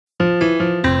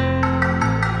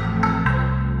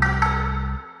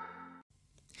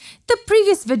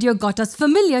previous video got us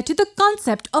familiar to the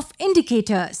concept of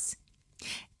indicators.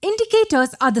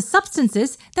 Indicators are the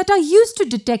substances that are used to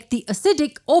detect the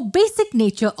acidic or basic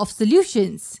nature of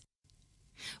solutions.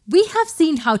 We have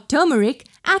seen how turmeric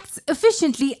acts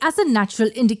efficiently as a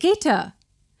natural indicator.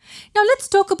 Now let's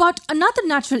talk about another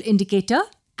natural indicator,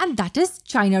 and that is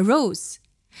China rose.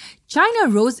 China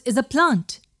rose is a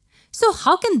plant. So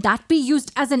how can that be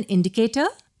used as an indicator?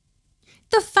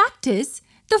 The fact is,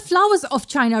 the flowers of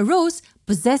China rose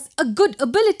possess a good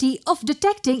ability of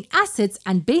detecting acids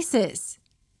and bases.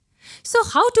 So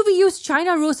how do we use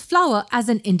China rose flower as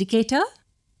an indicator?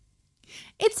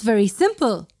 It's very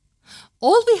simple.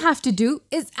 All we have to do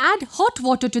is add hot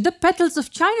water to the petals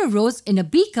of China rose in a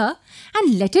beaker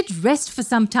and let it rest for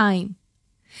some time.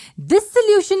 This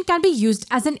solution can be used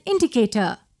as an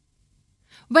indicator.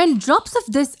 When drops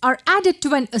of this are added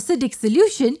to an acidic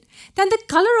solution, then the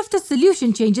color of the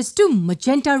solution changes to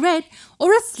magenta red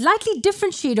or a slightly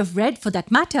different shade of red for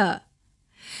that matter.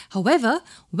 However,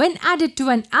 when added to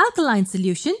an alkaline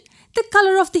solution, the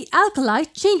color of the alkali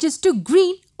changes to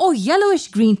green or yellowish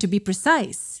green to be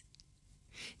precise.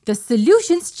 The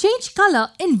solutions change color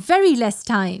in very less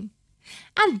time.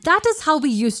 And that is how we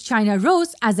use China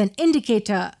rose as an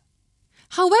indicator.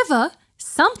 However,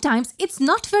 sometimes it's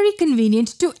not very convenient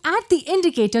to add the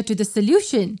indicator to the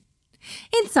solution.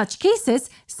 In such cases,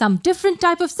 some different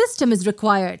type of system is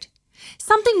required,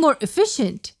 something more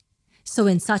efficient. So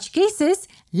in such cases,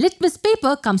 litmus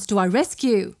paper comes to our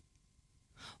rescue.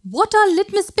 What are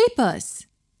litmus papers?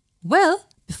 Well,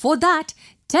 before that,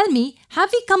 tell me,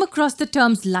 have we come across the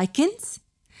terms lichens?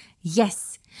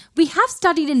 Yes, we have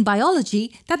studied in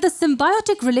biology that the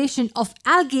symbiotic relation of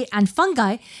algae and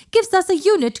fungi gives us a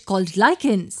unit called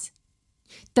lichens.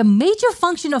 The major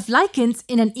function of lichens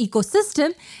in an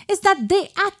ecosystem is that they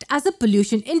act as a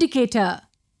pollution indicator.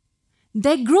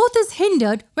 Their growth is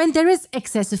hindered when there is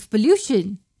excessive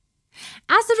pollution.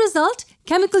 As a result,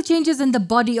 chemical changes in the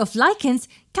body of lichens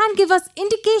can give us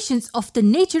indications of the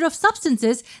nature of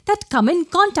substances that come in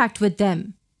contact with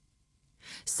them.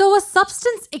 So a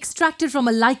substance extracted from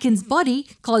a lichen's body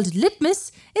called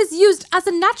litmus is used as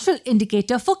a natural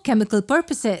indicator for chemical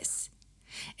purposes,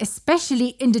 especially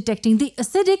in detecting the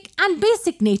acidic and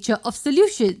basic nature of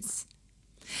solutions.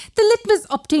 The litmus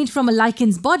obtained from a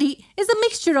lichen's body is a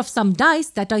mixture of some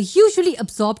dyes that are usually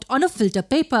absorbed on a filter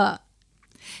paper.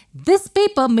 This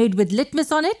paper made with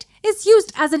litmus on it is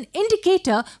used as an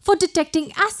indicator for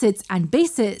detecting acids and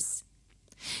bases.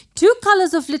 Two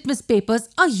colors of litmus papers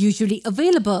are usually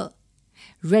available: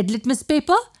 red litmus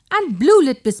paper and blue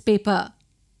litmus paper.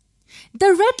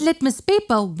 The red litmus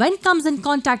paper, when comes in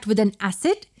contact with an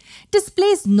acid,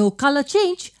 displays no color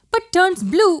change but turns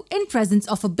blue in presence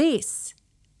of a base.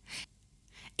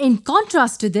 In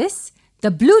contrast to this, the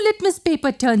blue litmus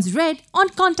paper turns red on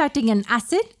contacting an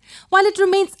acid, while it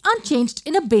remains unchanged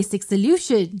in a basic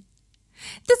solution.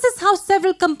 This is how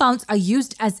several compounds are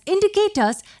used as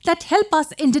indicators that help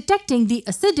us in detecting the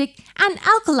acidic and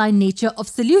alkaline nature of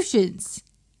solutions.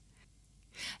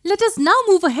 Let us now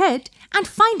move ahead and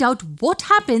find out what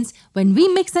happens when we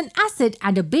mix an acid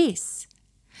and a base.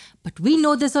 But we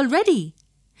know this already.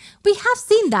 We have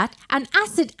seen that an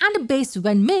acid and a base,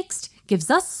 when mixed, gives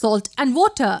us salt and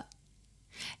water.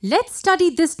 Let's study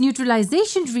this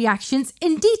neutralization reactions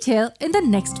in detail in the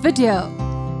next video.